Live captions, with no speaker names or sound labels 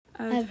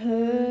I've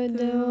heard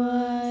there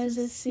was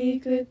a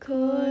secret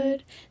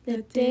chord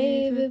that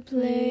David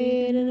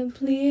played and it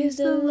pleased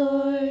the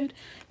Lord.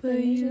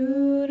 But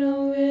you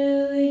don't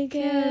really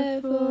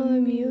care for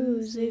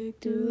music,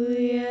 do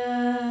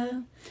ya?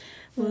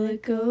 Well,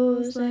 it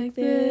goes like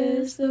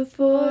this: the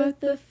fourth,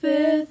 the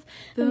fifth,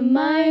 the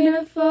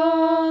minor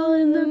fall,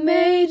 and the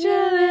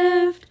major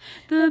lift.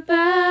 The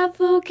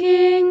baffled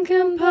king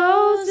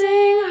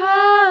composing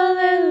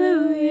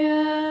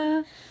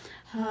hallelujah,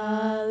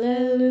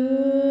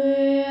 hallelujah,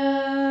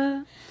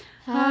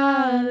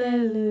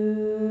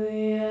 hallelujah,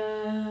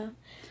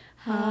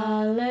 hallelujah,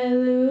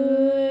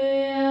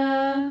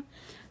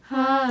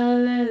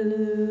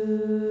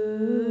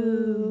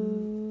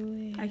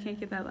 hallelujah. I can't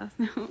get that last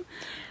note.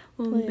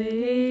 Well,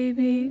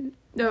 baby.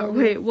 Oh,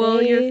 wait. Well,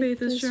 your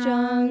faith is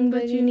strong,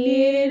 but you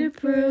needed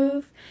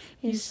proof.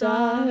 You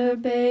saw her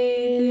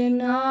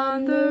bathing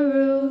on the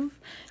roof.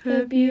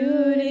 Her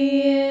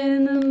beauty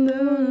in the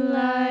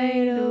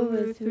moonlight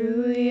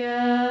overthrew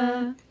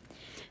ya.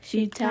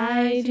 She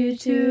tied you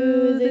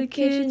to the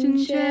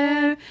kitchen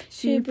chair.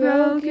 She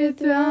broke your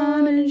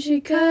throne and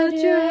she cut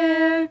your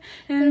hair.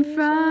 And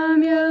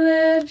from your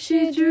lips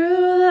she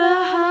drew the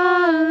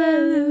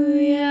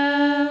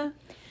hallelujah.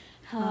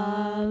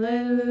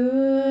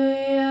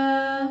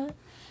 Hallelujah,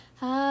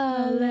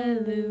 hallelujah,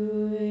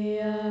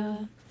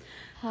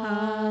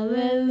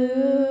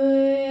 hallelujah,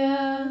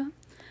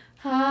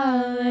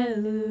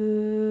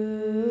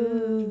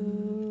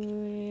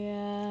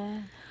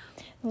 hallelujah.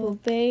 Oh,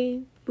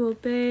 babe. Well,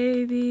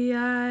 baby,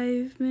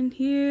 I've been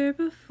here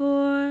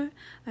before.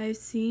 I've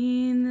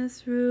seen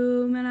this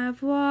room and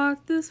I've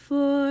walked this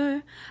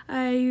floor.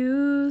 I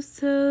used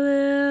to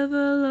live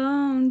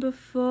alone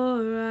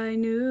before I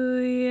knew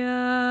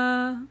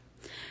ya.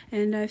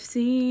 And I've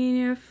seen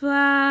your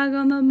flag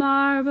on the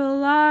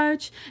marble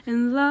arch.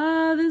 And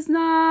love is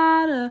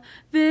not a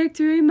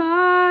victory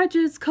march.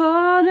 It's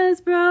cold and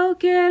it's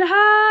broken.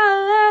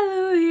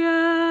 Hallelujah.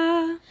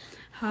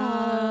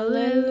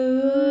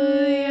 Hallelujah.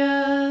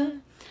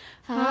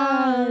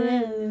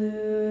 Hallelujah.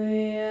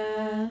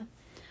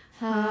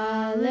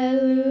 Hallelujah.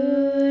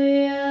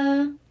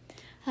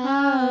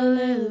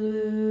 Hallelujah.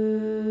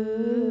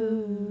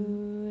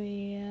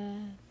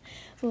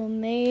 Well,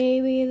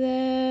 maybe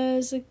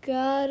there's a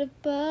God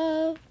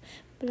above,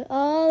 but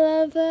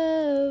all I've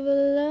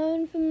ever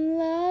learned from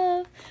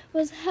love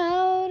was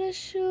how to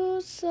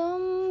shoot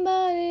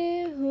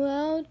somebody who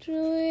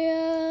outdrew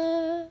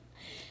ya.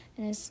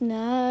 And it's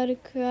not a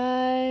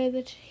cry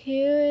that you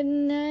hear at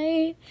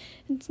night.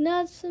 It's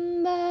not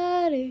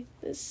somebody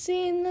that's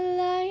seen the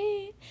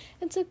light.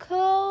 It's a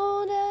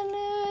cold and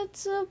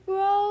it's a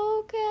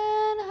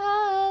broken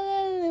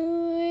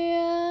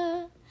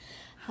hallelujah.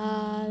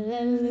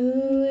 Hallelujah.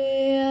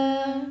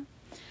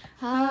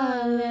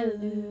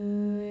 Hallelujah.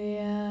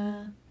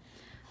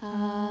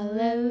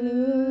 Hallelujah.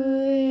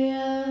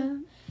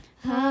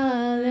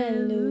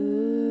 Hallelujah.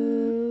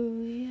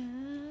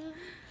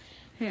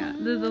 Yeah,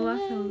 the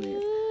last hallelujah.